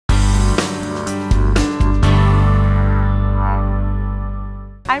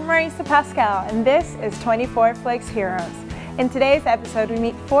I'm Marisa Pascal, and this is 24 Flix Heroes. In today's episode, we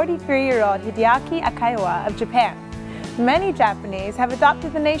meet 43-year-old Hideaki Akaiwa of Japan. Many Japanese have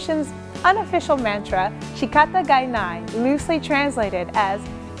adopted the nation's unofficial mantra, Shikata Gai Nai, loosely translated as,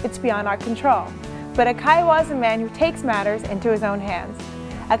 "It's beyond our control." But Akaiwa is a man who takes matters into his own hands.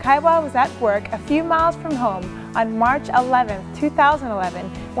 Akaiwa was at work a few miles from home on March 11,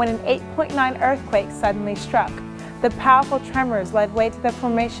 2011, when an 8.9 earthquake suddenly struck. The powerful tremors led way to the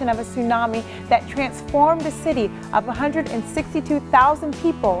formation of a tsunami that transformed a city of 162,000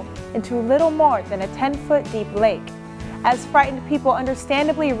 people into little more than a 10-foot deep lake. As frightened people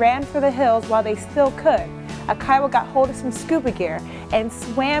understandably ran for the hills while they still could, Akaiwa got hold of some scuba gear and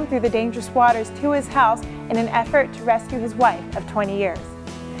swam through the dangerous waters to his house in an effort to rescue his wife of 20 years.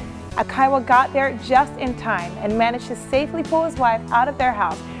 Akaiwa got there just in time and managed to safely pull his wife out of their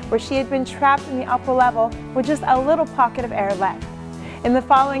house, where she had been trapped in the upper level with just a little pocket of air left. In the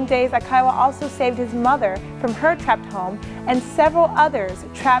following days, Akaiwa also saved his mother from her trapped home and several others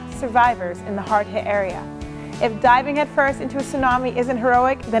trapped survivors in the hard-hit area. If diving headfirst into a tsunami isn't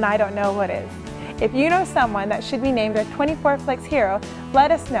heroic, then I don't know what is. If you know someone that should be named a 24 Flix hero,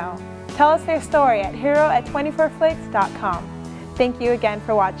 let us know. Tell us their story at hero@24flix.com. Thank you again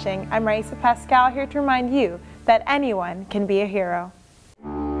for watching. I'm Marisa Pascal, here to remind you that anyone can be a hero.